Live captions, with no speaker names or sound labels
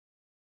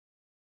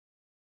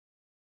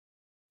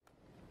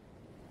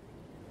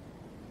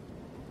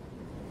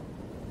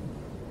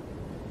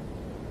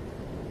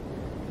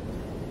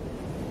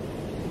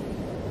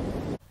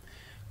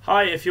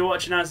Hi, if you're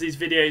watching as these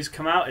videos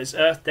come out, it's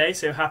Earth Day,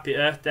 so happy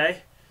Earth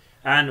Day.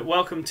 And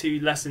welcome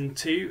to lesson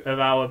 2 of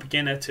our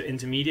beginner to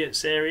intermediate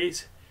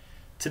series.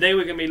 Today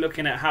we're going to be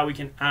looking at how we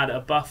can add a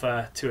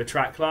buffer to a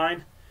track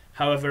line.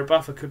 However, a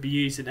buffer could be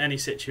used in any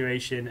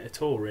situation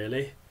at all,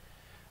 really.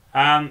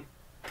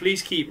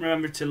 Please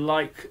remember to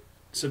like,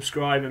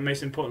 subscribe, and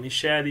most importantly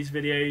share these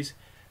videos.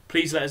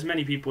 Please let as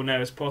many people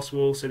know as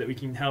possible so that we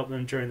can help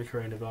them during the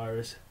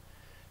coronavirus.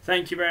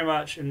 Thank you very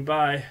much and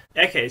bye.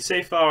 Okay,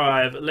 so far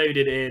I've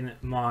loaded in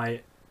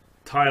my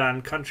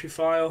Thailand country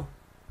file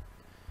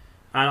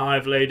and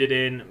I've loaded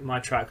in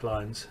my track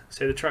lines.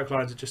 So the track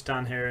lines are just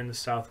down here in the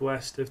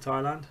southwest of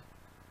Thailand,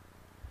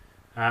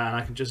 and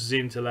I can just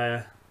zoom to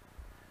layer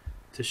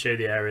to show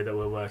the area that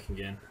we're working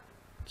in.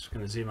 Just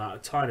going to zoom out a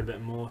tiny bit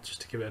more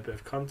just to give it a bit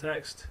of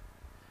context.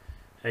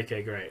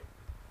 Okay, great.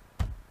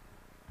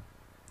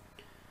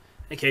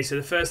 Okay, so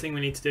the first thing we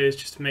need to do is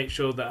just to make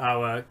sure that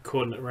our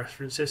coordinate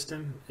reference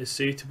system is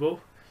suitable.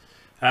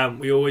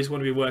 We always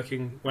want to be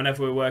working,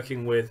 whenever we're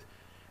working with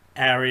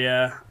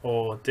area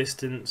or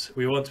distance,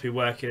 we want to be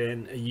working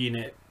in a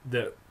unit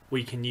that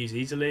we can use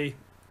easily,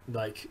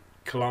 like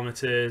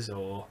kilometers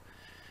or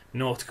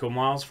nautical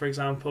miles, for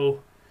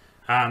example.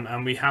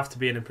 And we have to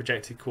be in a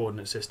projected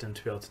coordinate system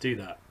to be able to do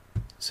that.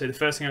 So the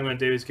first thing I'm going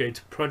to do is go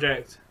to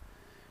Project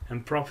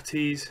and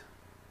Properties.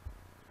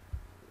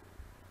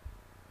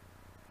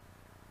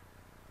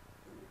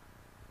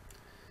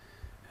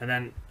 And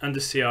then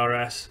under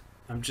CRS,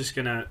 I'm just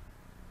going to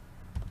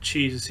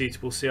choose a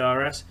suitable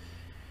CRS.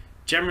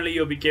 Generally,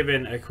 you'll be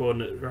given a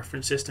coordinate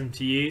reference system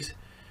to use,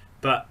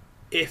 but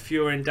if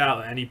you're in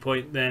doubt at any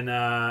point, then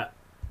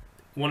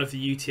one of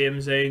the UTM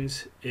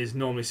zones is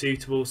normally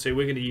suitable. So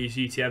we're going to use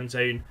UTM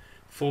zone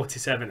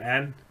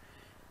 47N.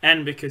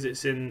 N because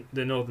it's in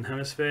the Northern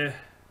Hemisphere.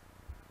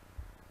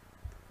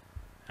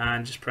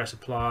 And just press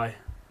apply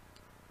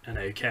and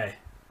OK.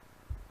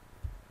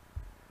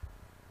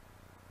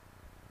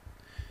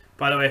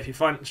 By the way, if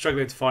you're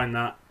struggling to find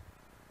that,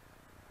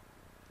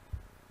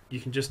 you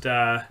can just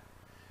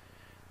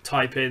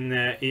type in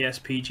the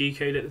ESPG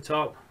code at the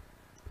top.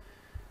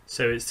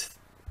 So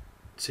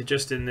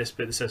just in this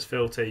bit that says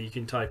filter, you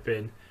can type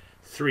in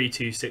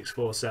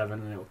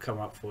 32647 and it will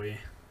come up for you.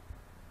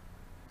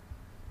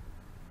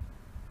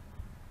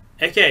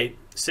 Okay,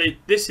 so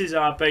this is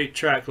our boat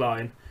track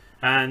line,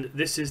 and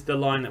this is the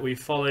line that we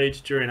followed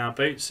during our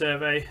boat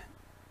survey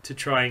to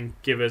try and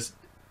give us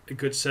a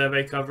good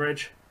survey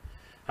coverage.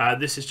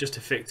 This is just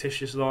a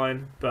fictitious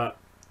line, but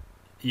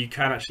you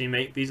can actually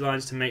make these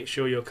lines to make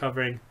sure you're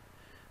covering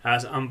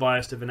as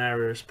unbiased of an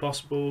area as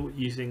possible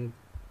using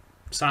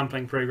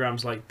sampling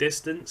programs like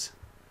Distance.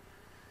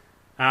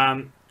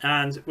 And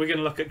we're going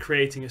to look at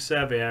creating a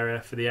survey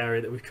area for the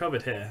area that we've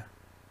covered here.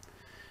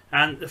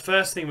 And the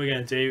first thing we're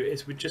going to do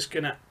is we're just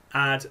going to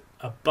add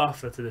a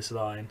buffer to this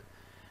line.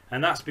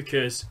 And that's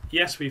because,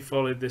 yes, we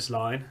followed this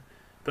line,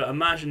 but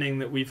imagining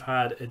that we've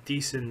had a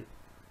decent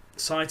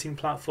sighting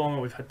platform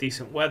and we've had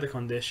decent weather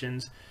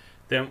conditions,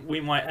 then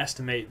we might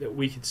estimate that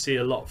we could see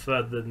a lot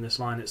further than this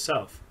line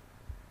itself.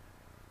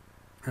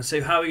 And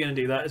so how we're going to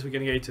do that is we're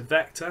going to go to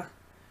Vector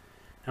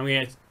and we're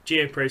going to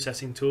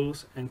Geoprocessing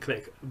Tools and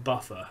click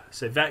Buffer.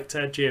 So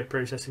Vector,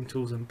 Geoprocessing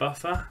Tools and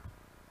Buffer.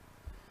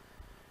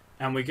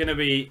 And we're going to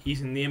be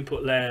using the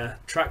input layer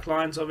track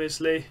lines,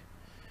 obviously,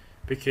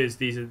 because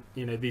these are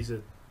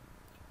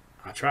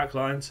our track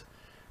lines.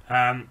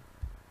 I'm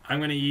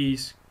going to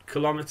use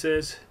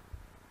kilometers,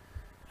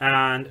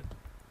 and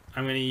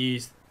I'm going to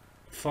use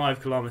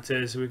 5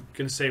 kilometers. We're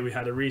going to say we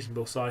had a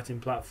reasonable sighting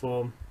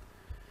platform.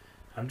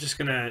 I'm just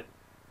going to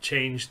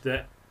change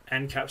the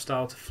end cap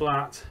style to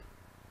flat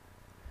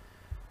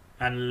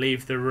and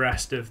leave the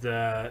rest of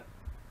the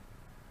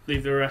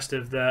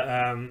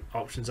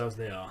options as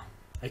they are.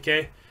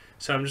 Okay,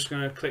 so I'm just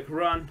going to click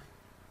run,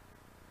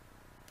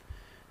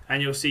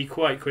 and you'll see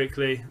quite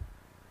quickly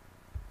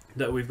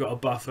that we've got a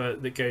buffer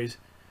that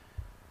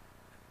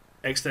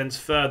extends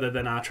further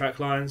than our track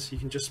lines. You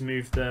can just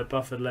move the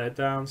buffered layer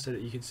down so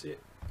that you can see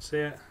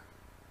it.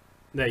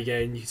 There you go,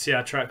 and you can see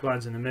our track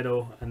lines in the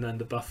middle and then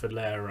the buffered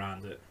layer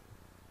around it.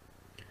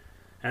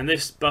 And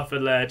this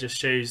buffered layer just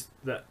shows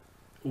that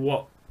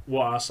what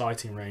our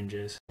sighting range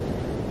is.